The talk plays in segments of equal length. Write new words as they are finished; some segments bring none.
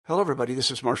Hello, everybody. This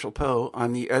is Marshall Poe.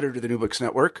 I'm the editor of the New Books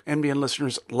Network. NBN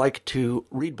listeners like to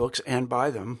read books and buy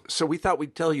them. So we thought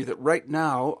we'd tell you that right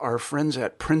now, our friends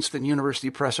at Princeton University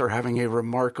Press are having a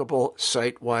remarkable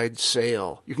site-wide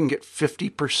sale. You can get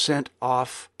 50%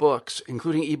 off books,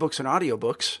 including ebooks and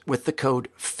audiobooks, with the code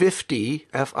 50,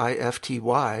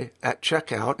 F-I-F-T-Y, at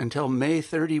checkout until May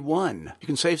 31. You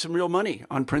can save some real money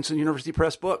on Princeton University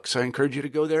Press books. I encourage you to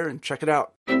go there and check it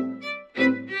out.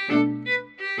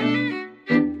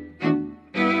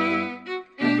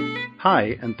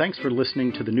 Hi, and thanks for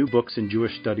listening to the New Books in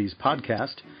Jewish Studies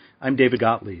podcast. I'm David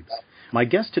Gottlieb. My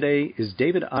guest today is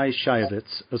David I.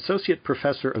 Shayevitz, Associate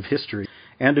Professor of History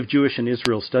and of Jewish and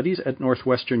Israel Studies at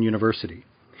Northwestern University.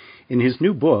 In his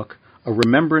new book, A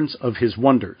Remembrance of His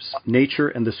Wonders, Nature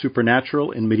and the Supernatural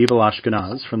in Medieval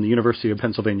Ashkenaz, from the University of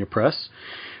Pennsylvania Press,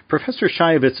 Professor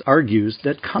Shayevitz argues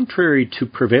that contrary to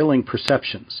prevailing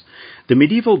perceptions, the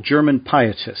medieval German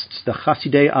pietists, the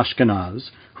Hasidei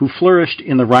Ashkenaz, who flourished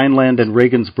in the Rhineland and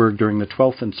Regensburg during the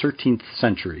 12th and 13th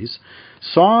centuries,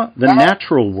 saw the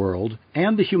natural world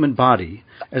and the human body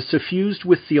as suffused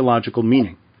with theological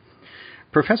meaning.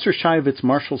 Professor Shayevitz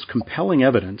marshals compelling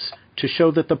evidence to show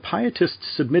that the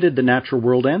pietists submitted the natural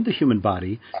world and the human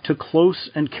body to close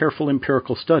and careful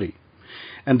empirical study,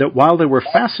 and that while they were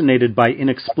fascinated by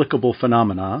inexplicable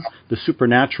phenomena, the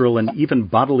supernatural and even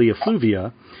bodily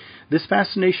effluvia, this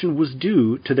fascination was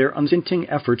due to their unstinting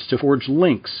efforts to forge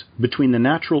links between the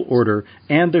natural order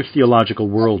and their theological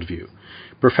worldview.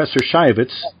 Professor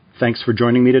Shayevitz, thanks for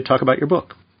joining me to talk about your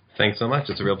book. Thanks so much.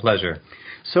 It's a real pleasure.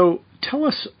 So tell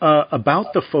us about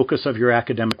the focus of your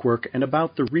academic work and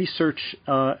about the research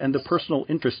and the personal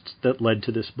interests that led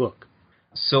to this book.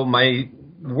 So my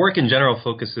work in general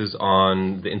focuses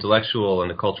on the intellectual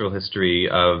and the cultural history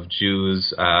of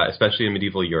Jews, especially in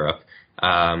medieval Europe.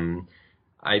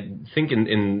 I think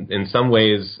in some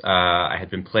ways I had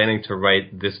been planning to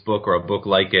write this book or a book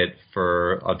like it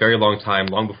for a very long time,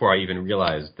 long before I even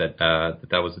realized that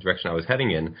that was the direction I was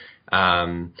heading in.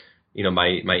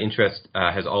 My interest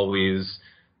has always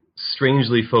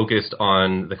strangely focused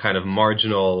on the kind of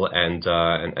marginal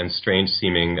and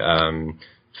strange-seeming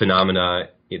phenomena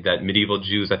that medieval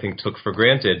Jews, I think, took for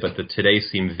granted, but that today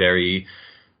seem very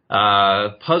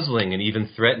puzzling and even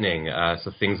threatening.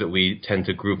 So things that we tend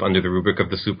to group under the rubric of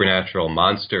the supernatural,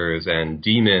 monsters and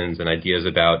demons and ideas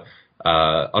about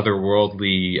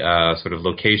otherworldly sort of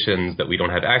locations that we don't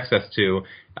have access to.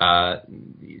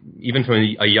 Even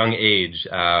from a young age,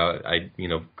 I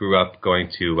grew up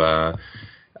going to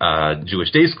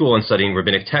Jewish day school and studying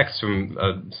rabbinic texts from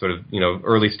a sort of,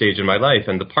 early stage in my life.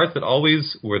 And the parts that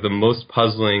always were the most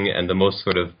puzzling and the most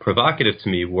sort of provocative to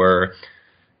me were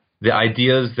the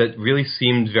ideas that really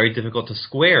seemed very difficult to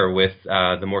square with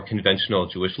the more conventional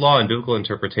Jewish law and biblical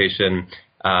interpretation.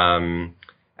 And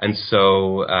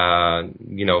so,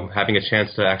 having a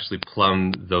chance to actually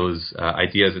plumb those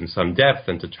ideas in some depth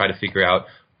and to try to figure out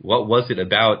what was it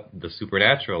about the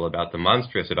supernatural, about the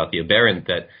monstrous, about the aberrant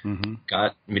that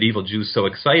got medieval Jews so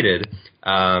excited,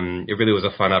 it really was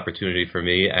a fun opportunity for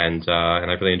me, and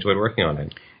I really enjoyed working on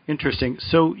it. Interesting.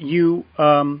 So you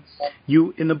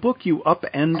in the book you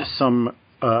upend some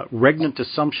regnant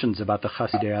assumptions about the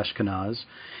Hasidei Ashkenaz,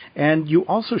 and you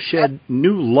also shed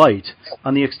new light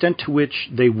on the extent to which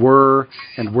they were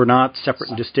and were not separate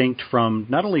and distinct from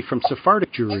not only from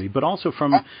Sephardic Jewry but also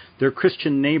from their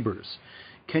Christian neighbors.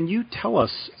 Can you tell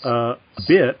us a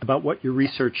bit about what your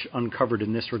research uncovered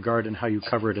in this regard and how you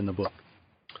cover it in the book?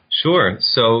 Sure.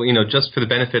 So, just for the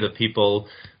benefit of people,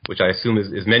 which I assume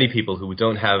is many people who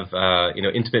don't have,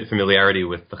 intimate familiarity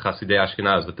with the Hasidei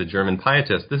Ashkenaz, with the German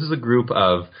pietists, this is a group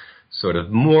of sort of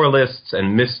moralists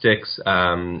and mystics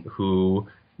who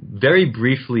very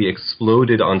briefly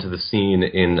exploded onto the scene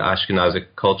in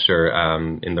Ashkenazic culture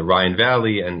in the Rhine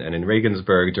Valley and in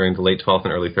Regensburg during the late 12th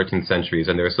and early 13th centuries.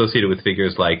 And they're associated with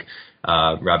figures like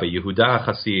Rabbi Yehuda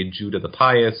Hasid, Judah the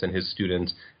Pious, and his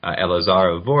student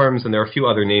Elazar of Worms. And there are a few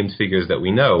other named figures that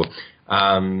we know.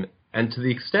 And to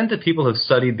the extent that people have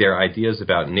studied their ideas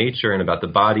about nature and about the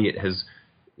body, it has,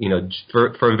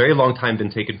 for a very long time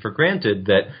been taken for granted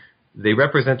that they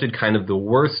represented kind of the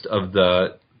worst of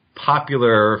the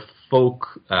popular folk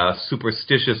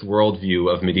superstitious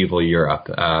worldview of medieval Europe.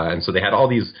 And so they had all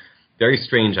these very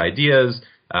strange ideas.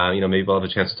 Maybe we'll have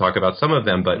a chance to talk about some of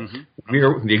them, but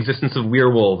the existence of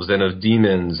werewolves and of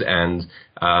demons and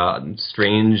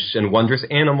strange and wondrous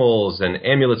animals and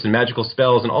amulets and magical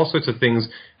spells and all sorts of things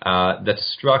that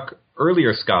struck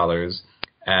earlier scholars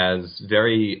as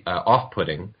very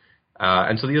off-putting.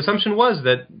 And so the assumption was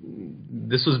that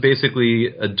this was basically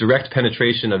a direct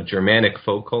penetration of Germanic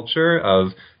folk culture, of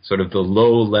sort of the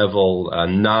low-level,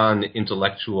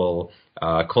 non-intellectual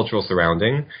cultural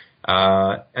surrounding,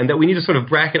 and that we need to sort of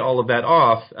bracket all of that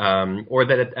off, or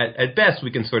that at best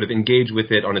we can sort of engage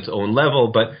with it on its own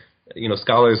level, but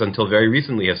scholars until very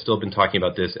recently have still been talking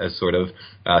about this as sort of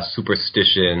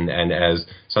superstition and as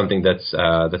something that's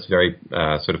very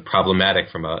sort of problematic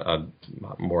from a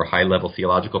more high-level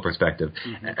theological perspective.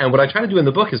 Mm-hmm. And what I try to do in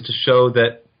the book is to show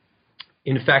that,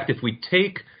 in fact, if we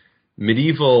take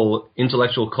medieval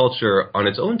intellectual culture on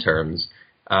its own terms,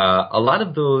 a lot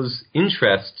of those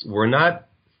interests were not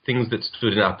things that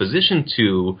stood in opposition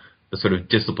to the sort of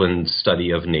disciplined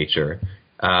study of nature.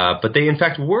 But they, in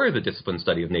fact, were the disciplined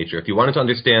study of nature. If you wanted to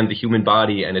understand the human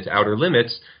body and its outer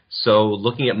limits, so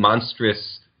looking at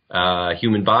monstrous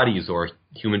human bodies or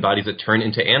human bodies that turn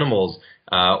into animals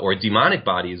or demonic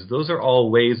bodies, those are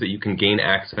all ways that you can gain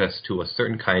access to a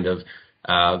certain kind of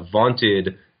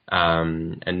vaunted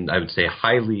and I would say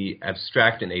highly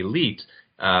abstract and elite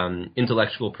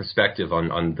intellectual perspective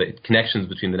on the connections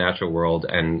between the natural world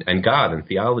and God and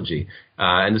theology.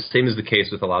 And the same is the case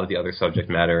with a lot of the other subject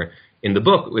matter in the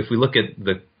book. If we look at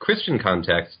the Christian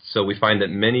context, so we find that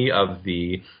many of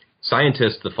the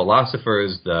scientists, the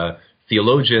philosophers, the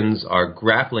theologians are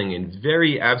grappling in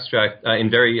very abstract,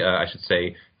 I should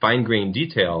say, fine-grained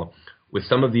detail with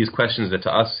some of these questions that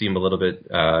to us seem a little bit,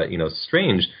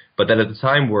 strange, but that at the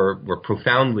time were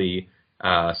profoundly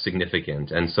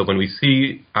significant. And so when we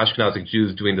see Ashkenazic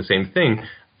Jews doing the same thing,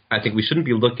 I think we shouldn't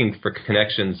be looking for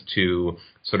connections to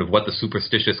sort of what the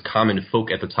superstitious common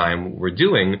folk at the time were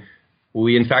doing.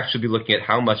 We, in fact, should be looking at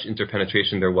how much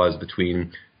interpenetration there was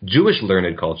between Jewish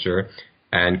learned culture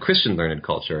and Christian learned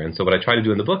culture. And so what I try to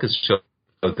do in the book is show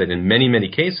that in many, many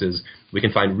cases, we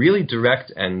can find really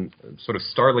direct and sort of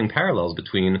startling parallels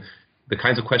between the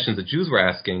kinds of questions that Jews were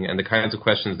asking and the kinds of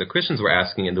questions that Christians were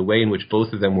asking, and the way in which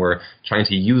both of them were trying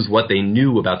to use what they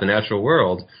knew about the natural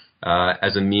world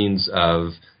as a means of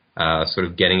sort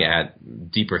of getting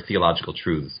at deeper theological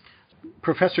truths.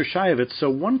 Professor Shayevitz, so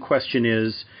one question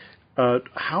is,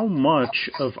 how much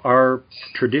of our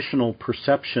traditional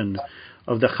perception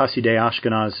of the Hasidei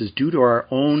Ashkenaz is due to our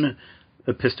own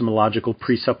epistemological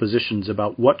presuppositions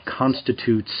about what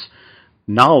constitutes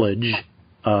knowledge,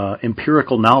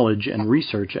 empirical knowledge and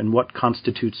research, and what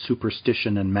constitutes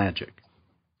superstition and magic?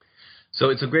 So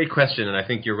it's a great question, and I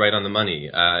think you're right on the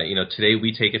money. Today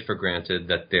we take it for granted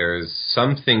that there's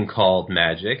something called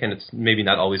magic, and it's maybe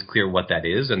not always clear what that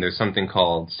is, and there's something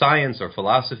called science or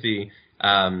philosophy,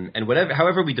 and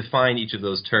however we define each of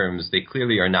those terms, they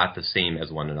clearly are not the same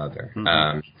as one another.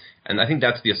 Mm-hmm. And I think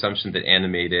that's the assumption that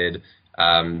animated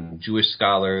Jewish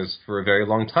scholars for a very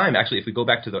long time. Actually, if we go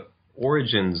back to the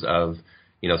origins of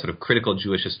sort of critical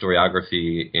Jewish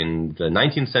historiography in the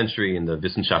 19th century, in the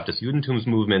Wissenschaft des Judentums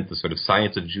movement, the sort of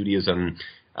science of Judaism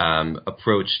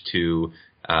approach to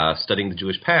studying the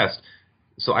Jewish past.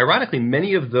 So ironically,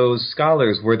 many of those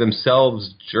scholars were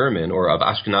themselves German or of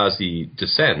Ashkenazi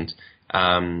descent,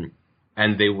 and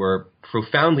they were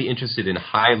profoundly interested in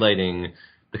highlighting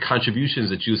the contributions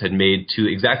that Jews had made to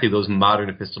exactly those modern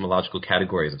epistemological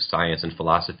categories of science and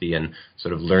philosophy and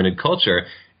sort of learned culture.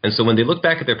 And so when they look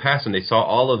back at their past and they saw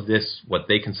all of this, what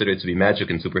they considered to be magic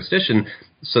and superstition,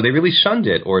 so they really shunned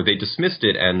it or they dismissed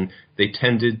it, and they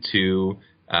tended to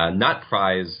not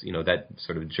prize, that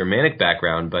sort of Germanic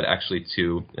background, but actually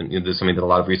to, and this is something that a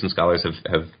lot of recent scholars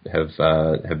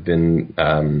have been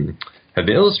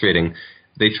illustrating.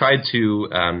 They tried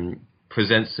to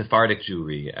present Sephardic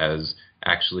Jewry as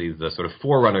actually the sort of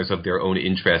forerunners of their own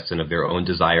interests and of their own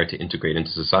desire to integrate into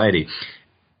society.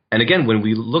 And again, when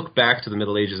we look back to the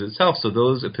Middle Ages itself, so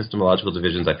those epistemological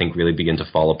divisions, I think, really begin to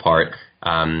fall apart,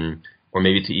 or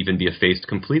maybe to even be effaced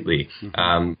completely.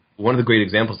 Mm-hmm. One of the great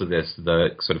examples of this,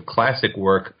 the sort of classic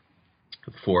work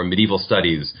for medieval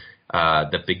studies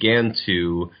that began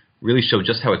to really show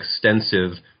just how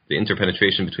extensive the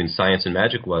interpenetration between science and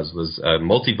magic was a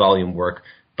multi-volume work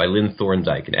by Lynn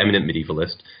Thorndike, an eminent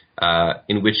medievalist,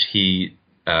 in which he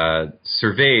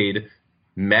surveyed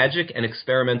magic and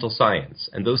experimental science.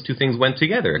 And those two things went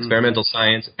together. Mm-hmm. Experimental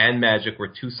science and magic were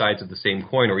two sides of the same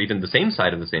coin, or even the same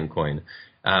side of the same coin,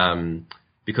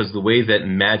 because the way that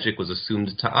magic was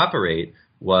assumed to operate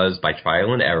was by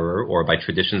trial and error or by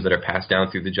traditions that are passed down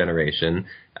through the generation.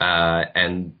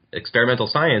 And experimental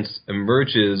science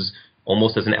emerges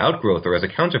almost as an outgrowth or as a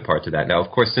counterpart to that. Now,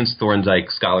 of course, since Thorndike,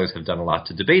 scholars have done a lot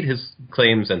to debate his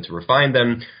claims and to refine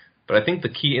them. But I think the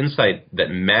key insight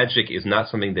that magic is not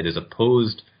something that is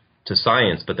opposed to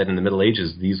science, but that in the Middle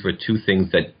Ages, these were two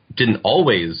things that didn't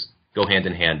always go hand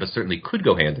in hand, but certainly could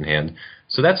go hand in hand.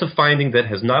 So that's a finding that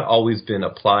has not always been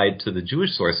applied to the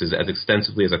Jewish sources as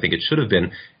extensively as I think it should have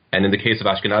been. And in the case of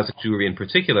Ashkenazic Jewry in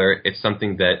particular, it's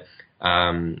something that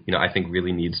I think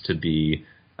really needs to be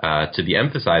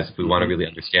emphasized if we want to really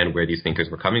understand where these thinkers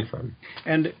were coming from.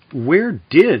 And where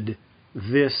did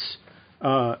this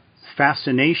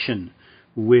fascination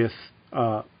with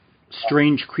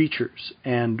strange creatures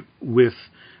and with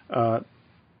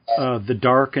the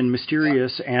dark and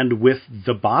mysterious and with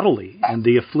the bodily and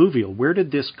the effluvial, where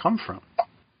did this come from?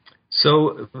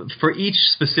 So for each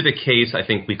specific case, I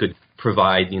think we could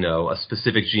provide, a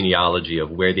specific genealogy of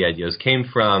where the ideas came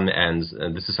from, and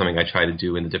this is something I try to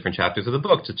do in the different chapters of the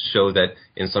book to show that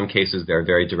in some cases there are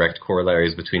very direct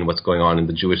corollaries between what's going on in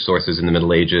the Jewish sources in the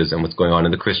Middle Ages and what's going on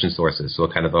in the Christian sources. So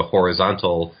a kind of a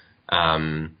horizontal,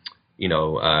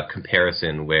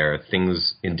 comparison where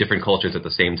things in different cultures at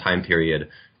the same time period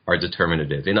are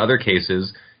determinative. In other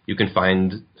cases, you can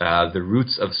find the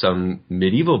roots of some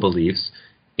medieval beliefs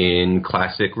in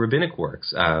classic rabbinic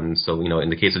works. In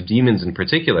the case of demons in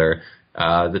particular,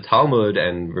 the Talmud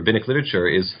and rabbinic literature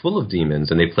is full of demons,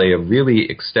 and they play a really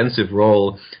extensive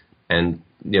role. And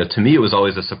to me, it was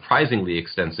always a surprisingly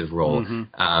extensive role.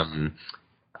 Mm-hmm.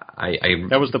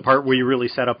 That was the part where you really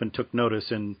sat up and took notice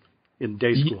in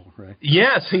day school, right?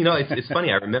 Yes, it's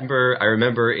funny. I remember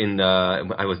when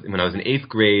I was in 8th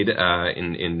grade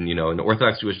in an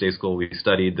Orthodox Jewish day school, we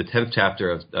studied the 10th chapter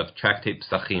of Tractate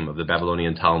Pesachim of the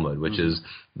Babylonian Talmud, which is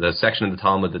the section of the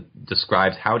Talmud that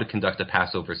describes how to conduct a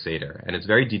Passover Seder, and it's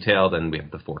very detailed. And we have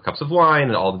the 4 cups of wine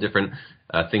and all the different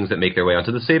things that make their way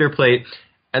onto the Seder plate.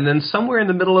 And then somewhere in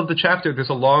the middle of the chapter, there's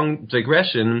a long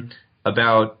digression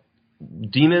about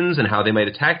demons and how they might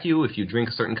attack you if you drink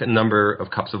a certain number of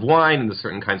cups of wine and the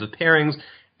certain kinds of pairings.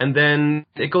 And then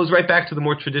it goes right back to the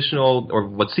more traditional, or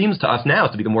what seems to us now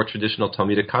to be the more traditional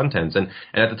Talmudic contents. And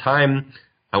at the time,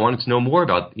 I wanted to know more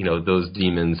about, those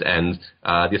demons. And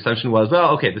the assumption was,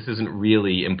 well, okay, this isn't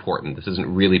really important. This isn't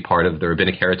really part of the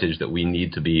rabbinic heritage that we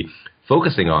need to be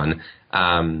focusing on.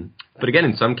 But again,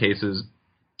 in some cases,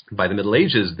 by the Middle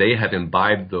Ages, they have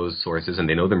imbibed those sources and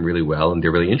they know them really well and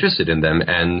they're really interested in them.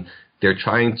 And they're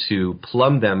trying to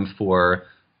plumb them for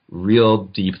real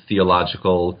deep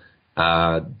theological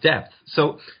depth.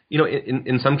 So,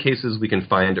 in some cases we can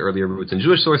find earlier roots in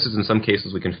Jewish sources. In some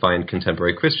cases we can find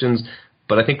contemporary Christians.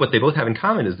 But I think what they both have in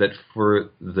common is that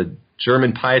for the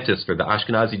German pietists, for the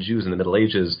Ashkenazi Jews in the Middle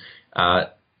Ages,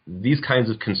 these kinds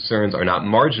of concerns are not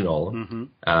marginal.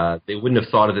 Mm-hmm. They wouldn't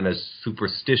have thought of them as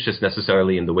superstitious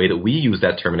necessarily in the way that we use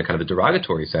that term in a kind of a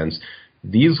derogatory sense.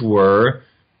 These were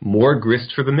more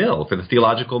grist for the mill, for the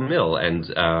theological mill, and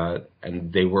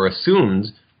they were assumed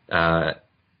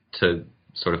to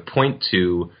sort of point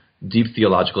to deep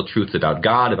theological truths about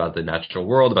God, about the natural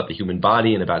world, about the human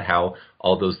body, and about how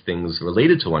all those things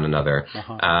related to one another.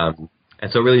 Uh-huh.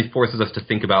 And so it really forces us to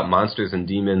think about monsters and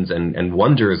demons and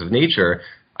wonders of nature,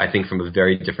 I think, from a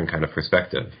very different kind of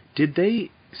perspective. Did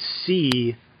they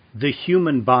see the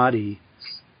human body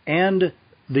and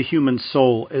the human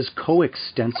soul as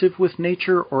coextensive with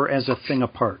nature, or as a thing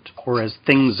apart, or as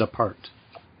things apart?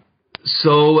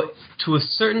 So, to a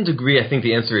certain degree, I think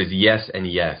the answer is yes and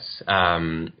yes.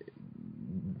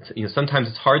 Sometimes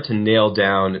it's hard to nail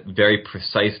down very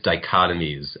precise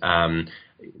dichotomies.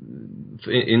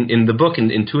 In the book,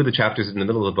 in 2 of the chapters in the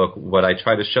middle of the book, what I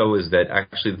try to show is that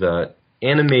actually the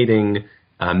animating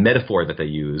metaphor that they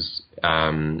use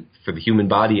for the human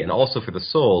body and also for the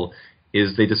soul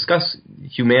is they discuss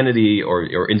humanity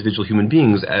or individual human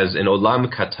beings as an olam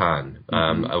katan,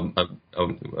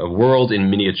 a world in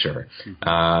miniature.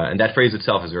 And that phrase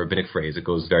itself is a rabbinic phrase. It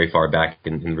goes very far back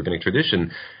in rabbinic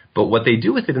tradition. But what they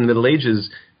do with it in the Middle Ages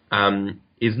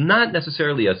is not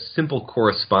necessarily a simple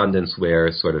correspondence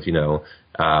where sort of,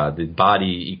 the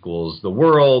body equals the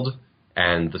world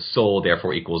and the soul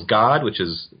therefore equals God, which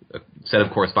is a set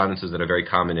of correspondences that are very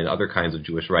common in other kinds of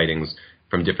Jewish writings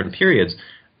from different periods.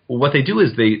 What they do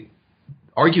is they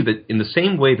argue that in the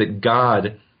same way that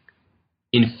God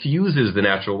infuses the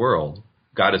natural world,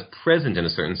 God is present in a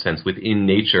certain sense within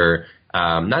nature,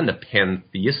 not in a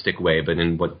pantheistic way, but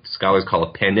in what scholars call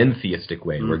a panentheistic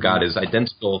way, where God is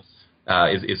identical,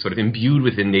 is sort of imbued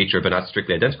within nature, but not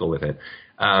strictly identical with it.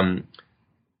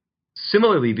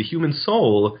 Similarly, the human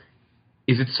soul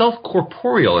is itself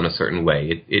corporeal in a certain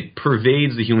way. It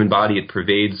pervades the human body. It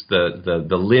pervades the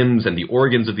limbs and the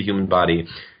organs of the human body.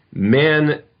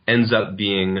 Man ends up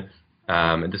being,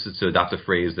 and this is to adopt a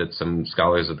phrase that some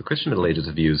scholars of the Christian Middle Ages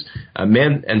have used,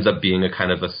 man ends up being a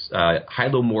kind of a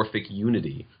hylomorphic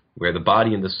unity, where the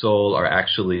body and the soul are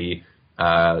actually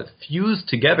fused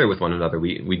together with one another.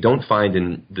 We don't find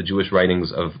in the Jewish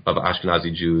writings of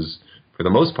Ashkenazi Jews for the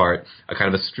most part, a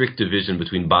kind of a strict division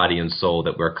between body and soul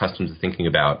that we're accustomed to thinking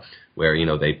about, where,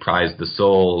 they prized the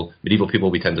soul. Medieval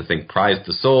people, we tend to think, prized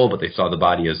the soul, but they saw the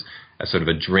body as sort of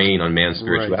a drain on man's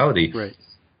spirituality. Right.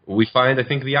 We find, I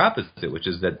think, the opposite, which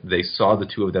is that they saw the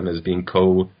two of them as being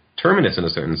coterminous in a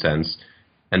certain sense,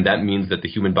 and that means that the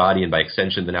human body, and by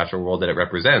extension the natural world that it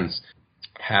represents,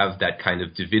 have that kind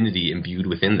of divinity imbued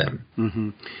within them. Mm-hmm.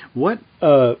 What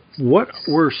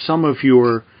were some of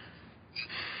your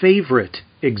favorite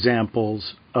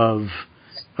examples of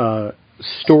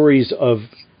stories of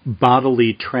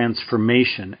bodily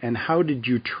transformation, and how did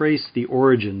you trace the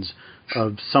origins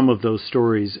of some of those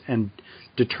stories and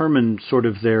determine sort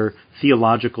of their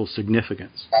theological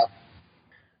significance?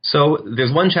 So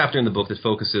there's one chapter in the book that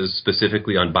focuses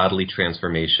specifically on bodily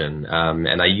transformation,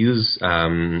 and I use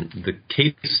the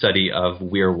case study of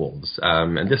werewolves.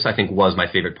 And this, I think, was my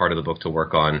favorite part of the book to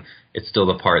work on. It's still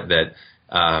the part that,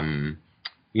 I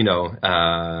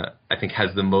think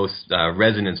has the most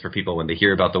resonance for people when they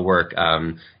hear about the work,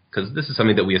 because this is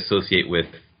something that we associate with,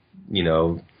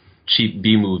 cheap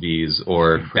B movies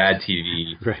or bad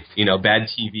TV, bad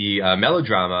TV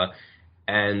melodrama.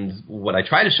 And what I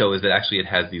try to show is that actually it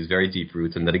has these very deep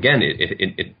roots, and that again,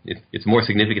 it's more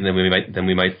significant than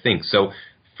we might think. So,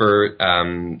 for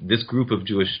this group of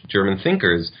Jewish German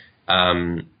thinkers,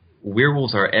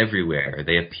 werewolves are everywhere.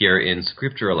 They appear in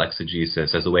scriptural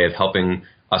exegesis as a way of helping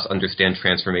us understand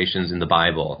transformations in the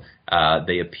Bible.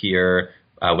 They appear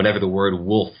whenever the word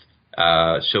wolf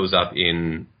shows up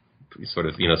in sort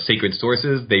of sacred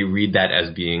sources. They read that as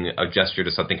being a gesture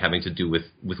to something having to do with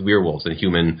werewolves and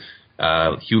human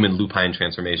lupine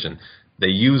transformation. They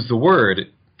use the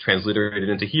word transliterated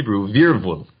into Hebrew,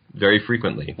 Werwolf, very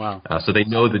frequently. Wow. So they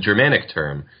know the Germanic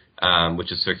term,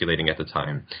 which is circulating at the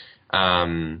time.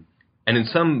 And in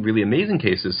some really amazing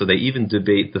cases, so they even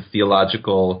debate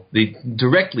they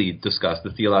directly discuss the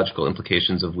theological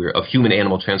implications of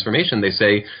human-animal transformation. They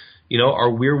say, are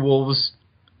werewolves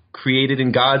created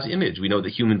in God's image? We know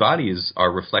that human bodies are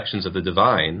reflections of the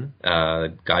divine.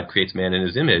 God creates man in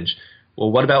his image. Well,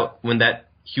 what about when that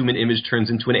human image turns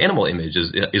into an animal image?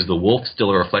 Is the wolf still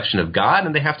a reflection of God?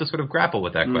 And they have to sort of grapple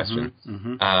with that question.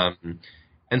 Mm-hmm.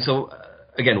 And so,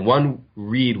 again, one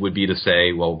read would be to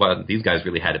say, well, these guys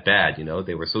really had it bad.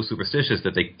 They were so superstitious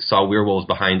that they saw werewolves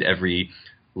behind every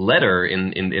letter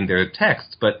in their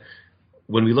texts. But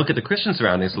when we look at the Christian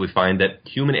surroundings, we find that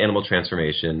human-animal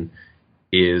transformation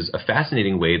is a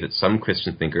fascinating way that some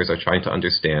Christian thinkers are trying to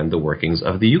understand the workings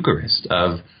of the Eucharist,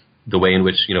 of the way in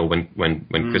which, when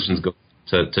Christians go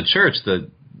to church, the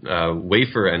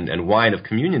wafer and wine of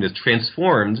communion is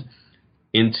transformed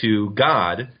into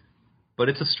God, but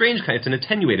it's a strange kind, it's an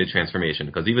attenuated transformation,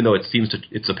 because even though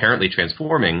it's apparently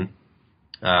transforming,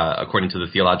 according to the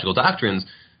theological doctrines,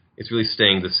 it's really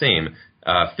staying the same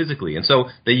physically. And so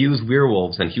they use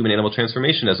werewolves and human-animal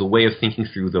transformation as a way of thinking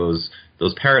through those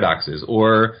paradoxes,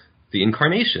 or the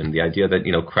incarnation, the idea that,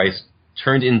 Christ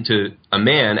turned into a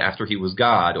man after he was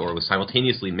God, or was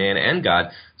simultaneously man and God.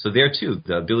 So there, too,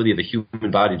 the ability of the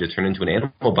human body to turn into an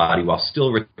animal body while still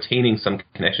retaining some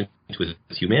connection to its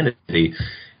humanity,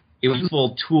 it was a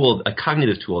useful tool, a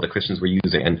cognitive tool that Christians were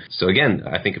using. And so again,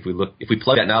 I think if we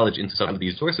plug that knowledge into some of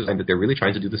these sources, I think that they're really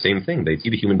trying to do the same thing. They see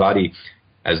the human body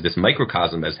as this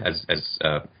microcosm, as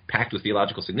packed with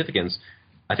theological significance.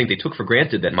 I think they took for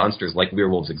granted that monsters like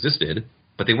werewolves existed,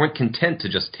 but they weren't content to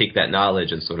just take that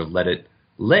knowledge and sort of let it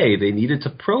lay. They needed to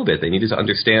probe it. They needed to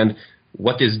understand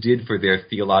what this did for their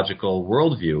theological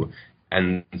worldview.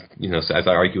 And, so as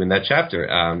I argue in that chapter,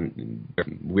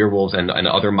 werewolves and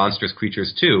other monstrous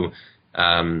creatures, too,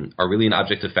 are really an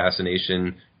object of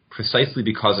fascination precisely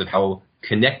because of how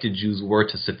connected Jews were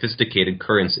to sophisticated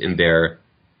currents in their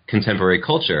contemporary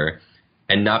culture,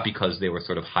 and not because they were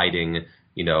sort of hiding,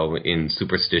 in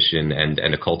superstition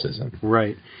and occultism.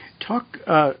 Right. Talk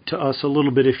to us a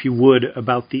little bit, if you would,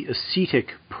 about the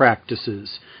ascetic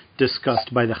practices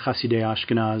discussed by the Hasidei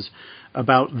Ashkenaz,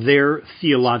 about their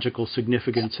theological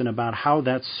significance, and about how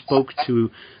that spoke to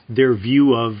their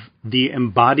view of the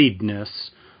embodiedness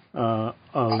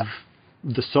of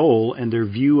the soul and their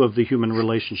view of the human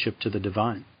relationship to the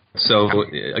divine. So,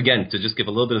 again, to just give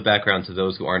a little bit of background to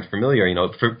those who aren't familiar,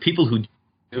 for people who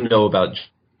do know about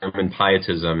German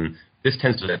pietism, this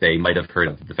tends to they might have heard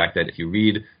of the fact that if you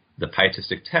read the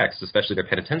pietistic texts, especially their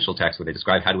penitential texts where they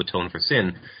describe how to atone for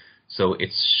sin, so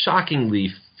it's shockingly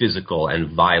physical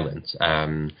and violent.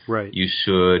 Right. You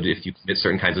should, if you commit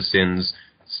certain kinds of sins,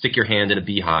 stick your hand in a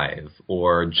beehive,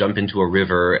 or jump into a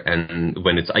river and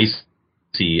when it's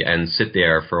icy and sit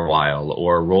there for a while,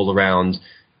 or roll around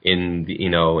in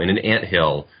an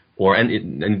anthill,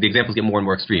 And the examples get more and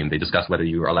more extreme. They discuss whether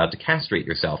you are allowed to castrate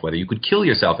yourself, whether you could kill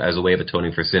yourself as a way of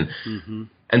atoning for sin. Mm-hmm.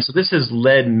 And so this has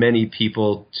led many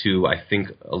people to, I think,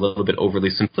 a little bit overly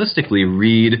simplistically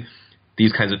read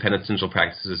these kinds of penitential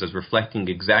practices as reflecting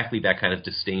exactly that kind of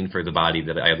disdain for the body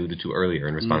that I alluded to earlier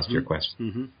in response to your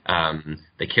question. Mm-hmm.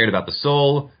 They cared about the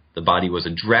soul. The body was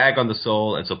a drag on the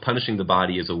soul, and so punishing the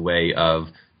body is a way of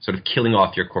sort of killing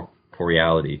off your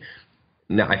corporeality.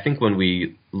 Now, I think when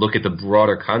we look at the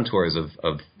broader contours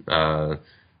of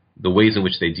the ways in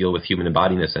which they deal with human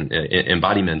embodiment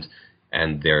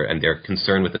and their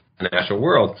concern with the natural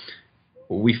world,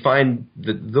 we find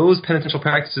that those penitential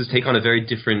practices take on a very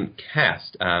different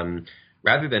cast.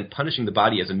 Rather than punishing the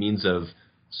body as a means of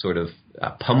sort of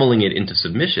pummeling it into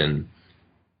submission,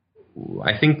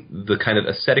 I think the kind of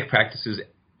ascetic practices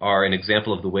are an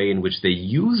example of the way in which they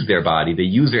use their body, they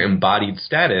use their embodied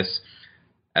status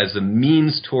as a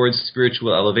means towards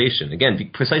spiritual elevation.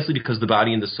 Again, precisely because the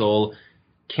body and the soul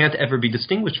can't ever be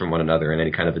distinguished from one another in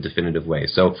any kind of a definitive way.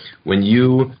 So when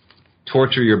you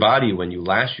torture your body, when you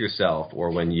lash yourself,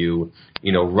 or when you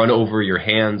run over your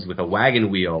hands with a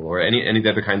wagon wheel, or any of the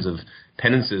other kinds of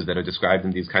penances that are described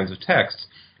in these kinds of texts,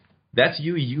 that's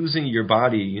you using your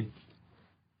body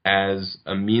as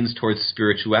a means towards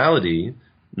spirituality,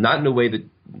 not in a way that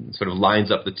sort of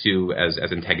lines up the two as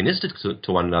antagonistic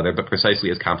to one another, but precisely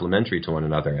as complementary to one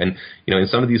another. And, in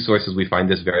some of these sources we find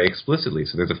this very explicitly.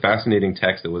 So there's a fascinating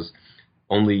text that was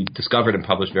only discovered and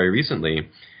published very recently,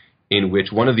 in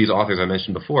which one of these authors I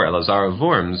mentioned before, Elazar of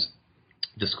Worms,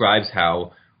 describes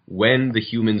how when the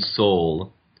human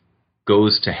soul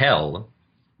goes to hell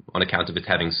on account of its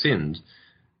having sinned,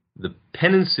 the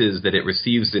penances that it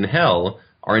receives in hell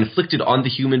are inflicted on the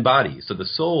human body. So the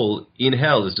soul in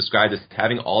hell is described as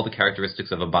having all the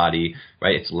characteristics of a body,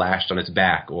 right? It's lashed on its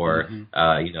back, or,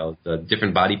 the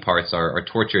different body parts are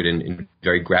tortured in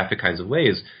very graphic kinds of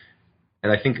ways.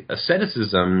 And I think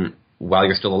asceticism, while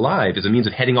you're still alive, is a means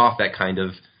of heading off that kind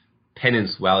of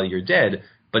penance while you're dead.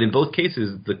 But in both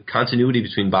cases, the continuity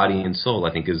between body and soul,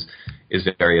 I think, is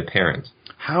very apparent.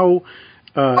 How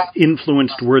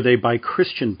influenced were they by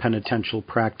Christian penitential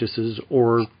practices,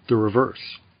 or the reverse?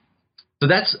 So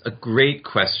that's a great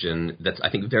question that's, I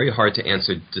think, very hard to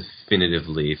answer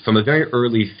definitively. From a very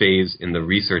early phase in the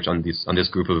research on this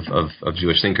group of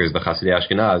Jewish thinkers, the Hasidei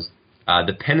Ashkenaz,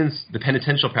 the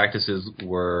penitential practices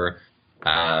were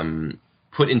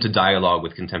put into dialogue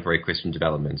with contemporary Christian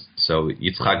developments. So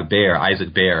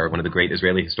Isaac Baer, one of the great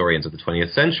Israeli historians of the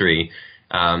 20th century,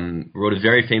 wrote a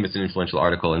very famous and influential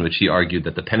article in which he argued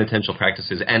that the penitential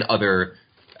practices and other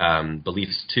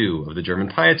beliefs, too, of the German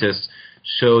pietists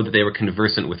showed that they were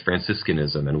conversant with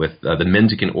Franciscanism and with the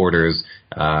mendicant orders,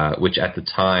 which at the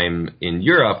time in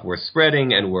Europe were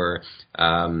spreading and were,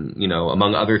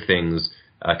 among other things,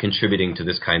 contributing to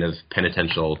this kind of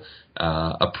penitential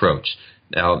approach.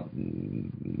 Now,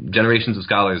 generations of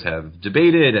scholars have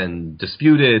debated and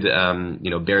disputed,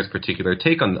 Baer's particular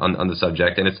take on the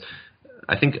subject, and it's,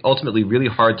 I think, ultimately really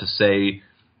hard to say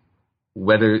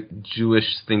whether Jewish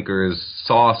thinkers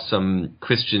saw some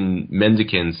Christian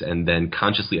mendicants and then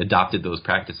consciously adopted those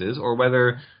practices, or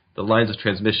whether the lines of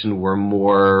transmission were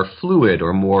more fluid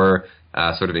or more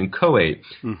sort of inchoate.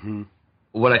 Mm-hmm.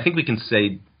 What I think we can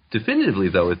say definitively,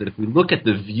 though, is that if we look at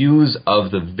the views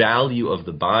of the value of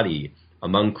the body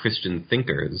among Christian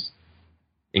thinkers,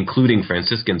 including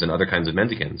Franciscans and other kinds of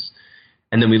mendicants,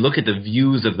 and then we look at the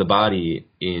views of the body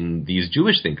in these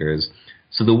Jewish thinkers,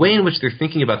 so the way in which they're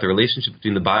thinking about the relationship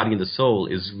between the body and the soul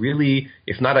is really,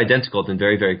 if not identical, then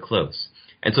very, very close.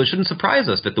 And so it shouldn't surprise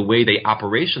us that the way they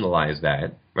operationalize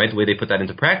that, right, the way they put that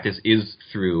into practice is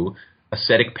through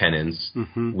ascetic penance,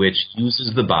 mm-hmm. which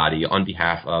uses the body on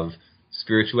behalf of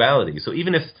spirituality. So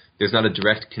even if there's not a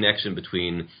direct connection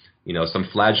between, some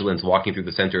flagellants walking through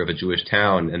the center of a Jewish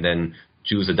town and then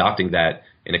Jews adopting that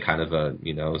in a kind of a,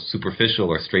 superficial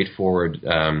or straightforward,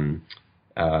 sort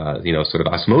of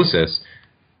osmosis,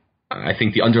 I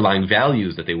think the underlying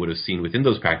values that they would have seen within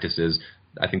those practices,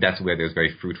 I think that's where there's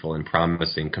very fruitful and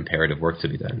promising comparative work to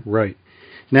be done. Right.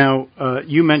 Now,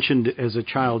 you mentioned as a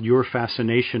child your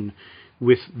fascination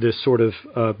with this sort of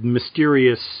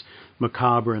mysterious,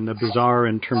 macabre, and the bizarre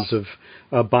in terms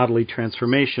of bodily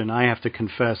transformation. I have to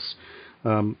confess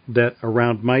that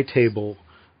around my table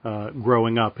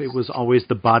growing up, it was always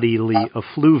the bodily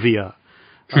effluvia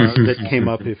that came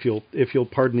up, if you'll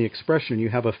pardon the expression. You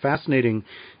have a fascinating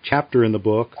chapter in the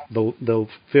book, the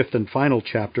fifth and final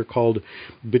chapter, called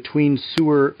Between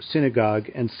Sewer, Synagogue,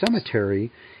 and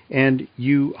Cemetery, and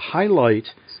you highlight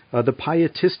the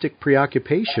pietistic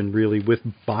preoccupation, really, with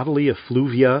bodily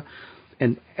effluvia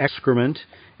and excrement.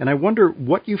 And I wonder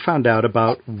what you found out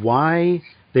about why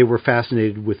they were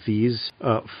fascinated with these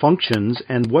functions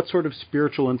and what sort of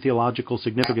spiritual and theological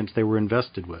significance they were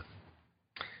invested with.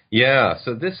 Yeah,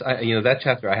 so that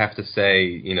chapter, I have to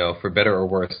say, for better or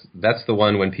worse, that's the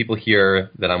one when people hear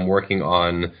that I'm working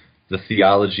on the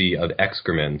theology of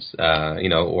excrement,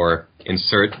 or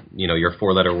insert, your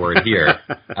four-letter word here.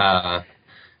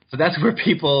 So that's where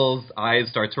people's eyes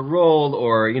start to roll,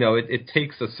 or, it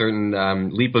takes a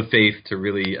certain leap of faith to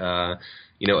really,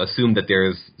 assume that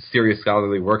there's serious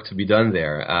scholarly work to be done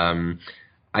there.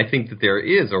 I think that there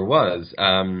is or was.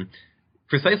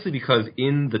 Precisely because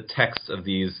in the texts of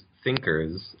these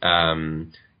thinkers,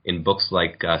 in books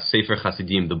like Sefer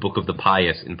Hasidim, the Book of the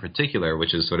Pious in particular,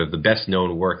 which is sort of the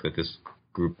best-known work that this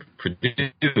group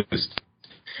produced,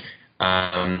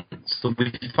 so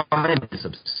we find this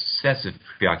obsessive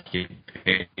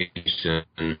preoccupation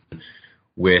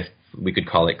with, we could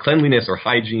call it cleanliness or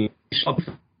hygiene.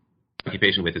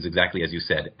 Preoccupation with is exactly as you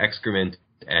said, excrement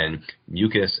and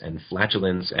mucus and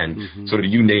flatulence and sort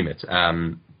of you name it.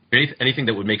 Anything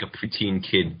that would make a preteen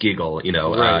kid giggle,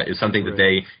 is something that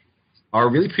they are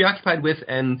really preoccupied with.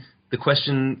 And the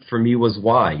question for me was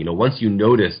why? Once you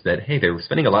notice that, hey, they're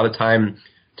spending a lot of time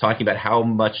talking about how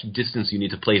much distance you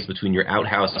need to place between your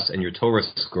outhouse and your Torah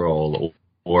scroll,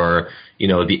 or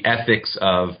the ethics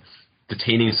of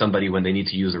detaining somebody when they need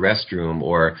to use a restroom,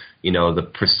 or,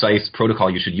 the precise protocol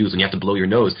you should use when you have to blow your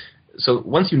nose. So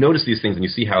once you notice these things and you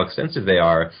see how extensive they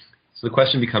are, so the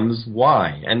question becomes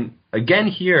why? And again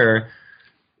here,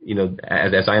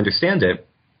 as I understand it,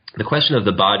 the question of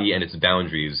the body and its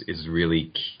boundaries is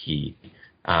really key.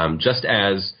 Just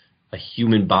as a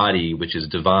human body, which is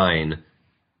divine,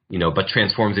 but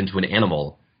transforms into an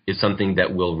animal, is something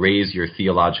that will raise your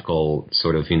theological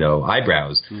sort of,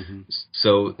 eyebrows. Mm-hmm.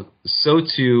 So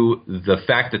too, the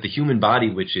fact that the human body,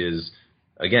 which is,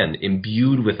 again,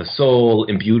 imbued with a soul,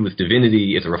 imbued with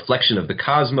divinity, is a reflection of the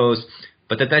cosmos,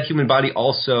 but that human body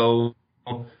also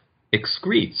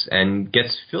excretes and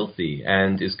gets filthy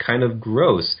and is kind of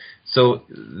gross. So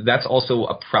that's also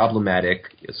a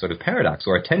problematic sort of paradox,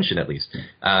 or a tension at least.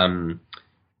 And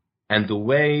the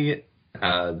way,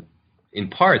 in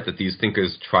part, that these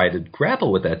thinkers try to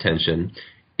grapple with that tension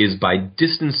is by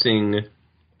distancing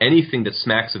anything that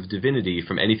smacks of divinity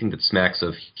from anything that smacks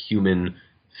of human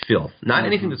filth. Not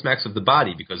anything that smacks of the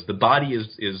body, because the body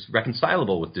is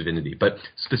reconcilable with divinity, but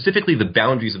specifically the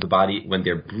boundaries of the body when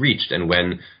they're breached and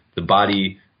when the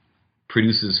body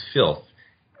produces filth.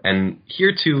 And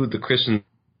here, too, the Christian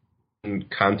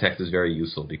context is very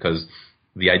useful, because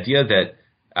the idea that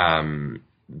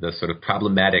the sort of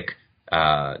problematic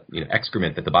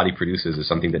excrement that the body produces is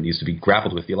something that needs to be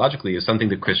grappled with theologically is something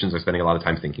that Christians are spending a lot of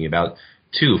time thinking about,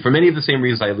 too, for many of the same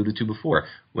reasons I alluded to before.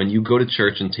 When you go to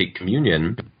church and take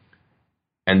communion,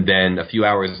 and then a few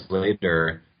hours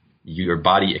later your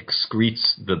body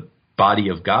excretes the body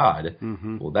of God,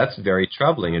 well, that's very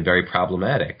troubling and very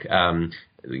problematic. Christian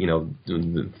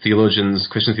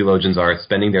theologians are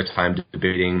spending their time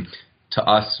debating, to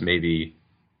us maybe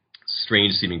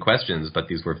strange-seeming questions, but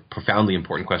these were profoundly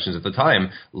important questions at the time,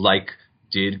 like,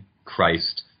 did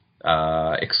Christ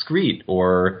excrete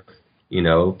or,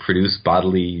 produce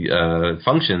bodily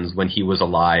functions when he was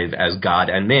alive as God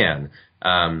and man?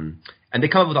 And they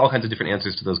come up with all kinds of different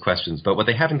answers to those questions, but what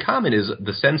they have in common is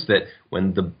the sense that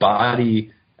when the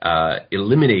body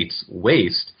eliminates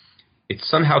waste, it's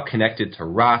somehow connected to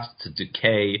rot, to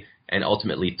decay, and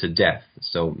ultimately to death.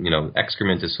 So,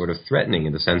 excrement is sort of threatening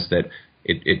in the sense that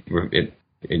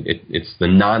it's the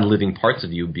non-living parts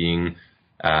of you being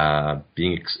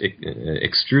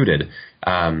extruded.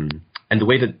 And the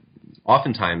way that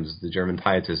oftentimes the German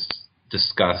pietists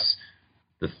discuss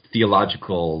the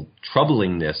theological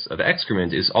troublingness of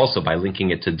excrement is also by linking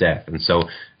it to death. And so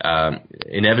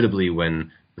inevitably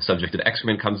when the subject of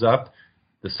excrement comes up,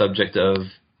 the subject of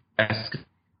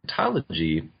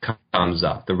eschatology comes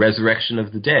up, the resurrection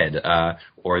of the dead,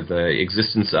 or the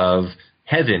existence of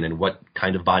heaven and what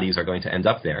kind of bodies are going to end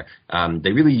up there.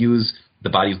 They really use the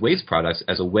body's waste products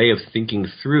as a way of thinking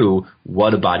through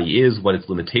what a body is, what its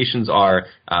limitations are,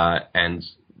 and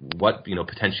what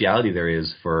potentiality there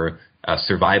is for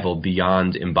survival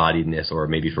beyond embodiedness, or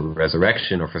maybe for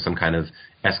resurrection, or for some kind of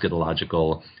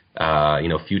eschatological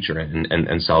future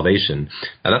and salvation.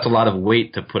 Now that's a lot of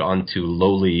weight to put onto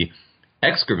lowly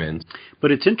excrement.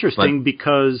 But it's interesting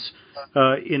because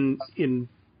in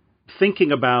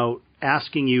thinking about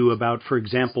asking you about, for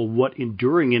example, what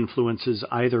enduring influences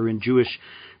either in Jewish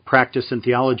practice and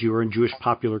theology or in Jewish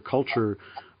popular culture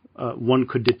one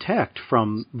could detect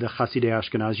from the Hasidei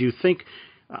Ashkenaz,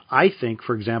 I think,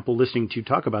 for example, listening to you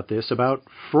talk about this, about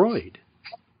Freud.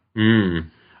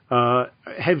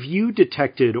 Have you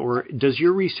detected, or does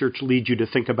your research lead you to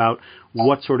think about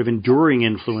what sort of enduring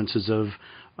influences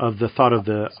of the thought of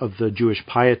the Jewish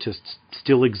pietists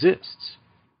still exists?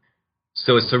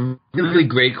 So it's a really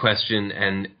great question,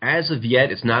 and as of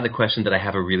yet, it's not a question that I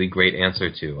have a really great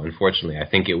answer to, unfortunately. I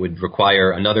think it would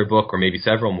require another book or maybe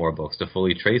several more books to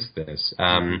fully trace this.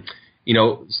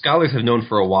 Scholars have known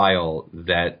for a while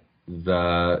that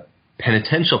the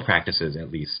penitential practices, at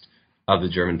least, of the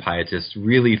German pietists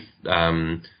really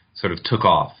sort of took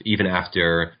off, even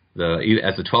after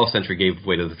as the 12th century gave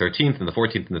way to the 13th and the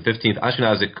 14th and the 15th.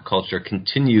 Ashkenazic culture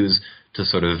continues to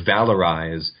sort of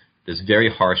valorize this very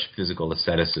harsh physical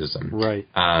asceticism. Right.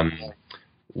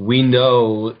 We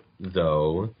know,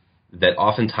 though, that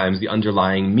oftentimes the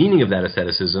underlying meaning of that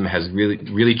asceticism has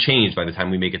really changed by the time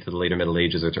we make it to the later Middle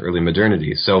Ages or to early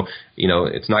modernity. So,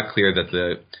 it's not clear that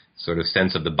the sort of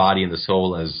sense of the body and the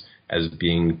soul as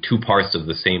being two parts of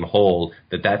the same whole,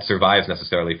 that survives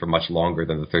necessarily for much longer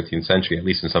than the 13th century, at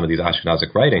least in some of these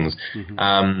Ashkenazic writings.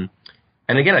 Mm-hmm.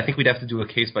 And again, I think we'd have to do a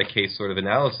case-by-case sort of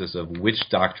analysis of which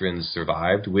doctrines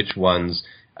survived, which ones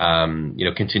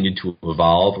continued to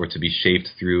evolve or to be shaped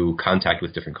through contact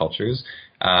with different cultures.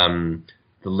 The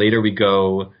later we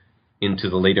go into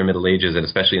the later Middle Ages, and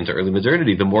especially into early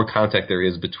modernity, the more contact there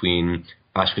is between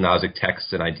Ashkenazic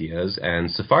texts and ideas and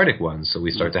Sephardic ones. So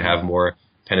we start to have more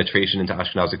penetration into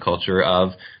Ashkenazic culture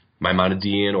of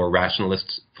Maimonidean or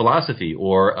rationalist philosophy,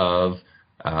 or of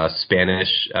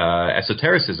Spanish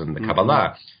esotericism, the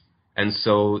Kabbalah. And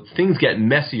so things get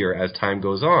messier as time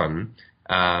goes on.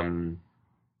 And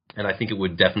I think it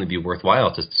would definitely be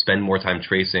worthwhile to spend more time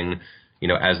tracing,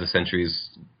 as the centuries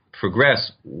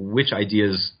progress, which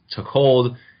ideas took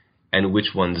hold and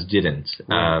which ones didn't.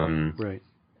 Right.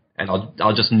 And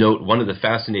I'll just note one of the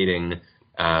fascinating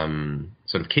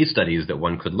sort of case studies that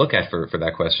one could look at for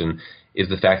that question is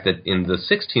the fact that in the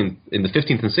 15th and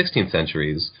 16th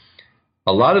centuries,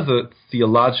 a lot of the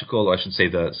theological, or I should say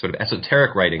the sort of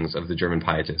esoteric writings of the German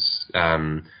pietists,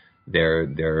 their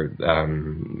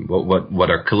what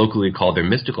are colloquially called their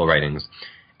mystical writings,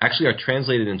 actually are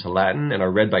translated into Latin and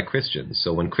are read by Christians.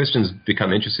 So when Christians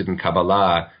become interested in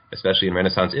Kabbalah, especially in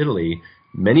Renaissance Italy,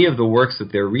 many of the works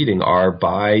that they're reading are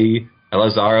by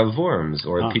Elazar of Worms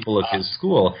or people of his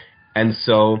school. And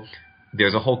so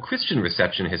there's a whole Christian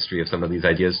reception history of some of these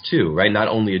ideas too, right? Not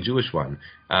only a Jewish one.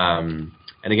 And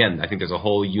again, I think there's a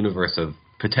whole universe of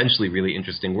potentially really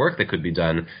interesting work that could be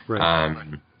done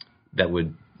that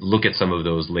would look at some of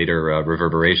those later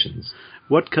reverberations.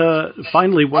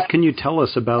 Finally, what can you tell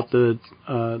us about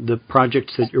the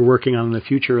projects that you're working on in the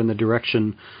future and the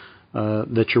direction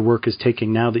that your work is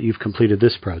taking now that you've completed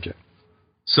this project?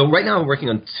 So right now I'm working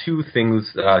on two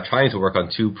things, trying to work on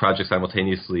two projects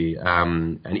simultaneously,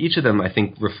 and each of them I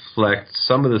think reflect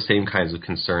some of the same kinds of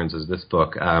concerns as this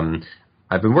book.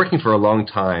 I've been working for a long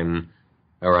time,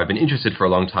 or I've been interested for a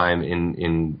long time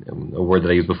in a word that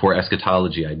I used before,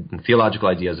 eschatology, theological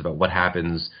ideas about what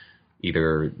happens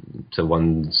either to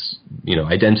one's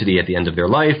identity at the end of their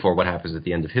life or what happens at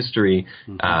the end of history,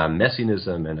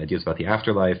 messianism and ideas about the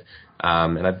afterlife.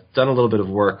 And I've done a little bit of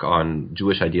work on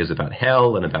Jewish ideas about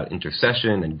hell and about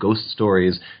intercession and ghost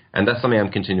stories, and that's something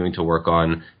I'm continuing to work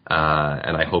on,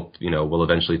 and I hope will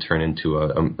eventually turn into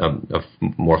a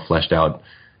more fleshed out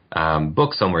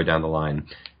book somewhere down the line.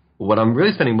 What I'm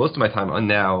really spending most of my time on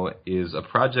now is a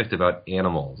project about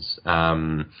animals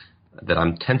that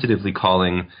I'm tentatively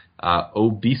calling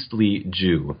O Beastly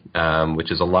Jew,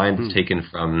 which is a line that's taken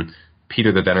from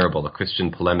Peter the Venerable, a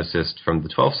Christian polemicist from the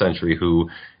 12th century who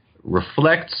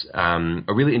reflects a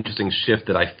really interesting shift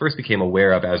that I first became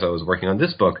aware of as I was working on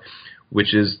this book,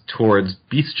 which is towards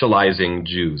bestializing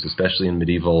Jews, especially in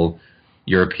medieval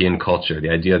European culture. The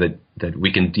idea that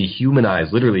we can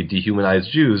literally dehumanize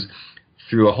Jews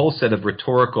through a whole set of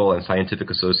rhetorical and scientific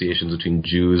associations between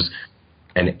Jews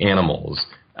and animals.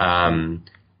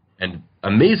 And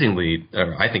amazingly,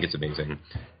 or I think it's amazing,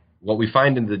 what we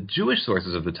find in the Jewish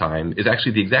sources of the time is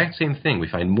actually the exact same thing. We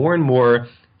find more and more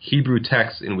Hebrew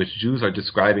texts in which Jews are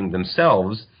describing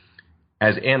themselves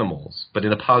as animals, but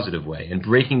in a positive way, and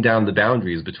breaking down the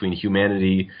boundaries between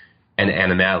humanity and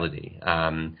animality.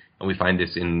 And we find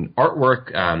this in artwork.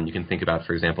 You can think about,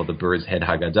 for example, the Bird's Head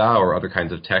Haggadah or other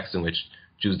kinds of texts in which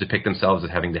Jews depict themselves as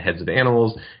having the heads of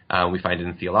animals. We find it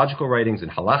in theological writings, in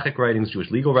halachic writings, Jewish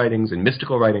legal writings, in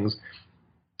mystical writings.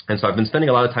 And so I've been spending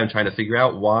a lot of time trying to figure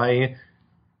out why,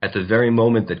 at the very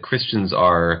moment that Christians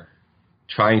are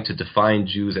trying to define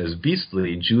Jews as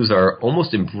beastly, Jews are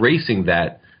almost embracing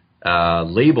that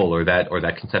label or that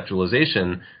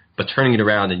conceptualization, but turning it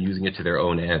around and using it to their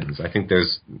own ends. I think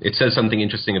it says something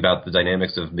interesting about the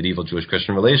dynamics of medieval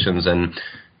Jewish-Christian relations, and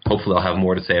hopefully I'll have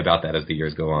more to say about that as the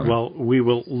years go on. Well, we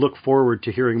will look forward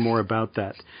to hearing more about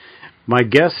that. My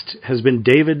guest has been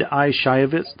David I.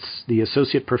 Shayevitz, the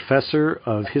Associate Professor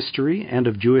of History and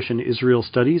of Jewish and Israel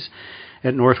Studies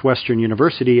at Northwestern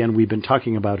University, and we've been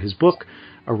talking about his book,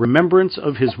 A Remembrance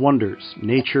of His Wonders,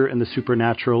 Nature and the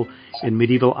Supernatural in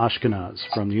Medieval Ashkenaz,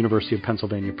 from the University of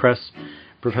Pennsylvania Press.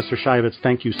 Professor Shayevitz,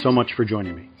 thank you so much for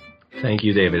joining me. Thank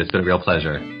you, David. It's been a real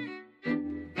pleasure.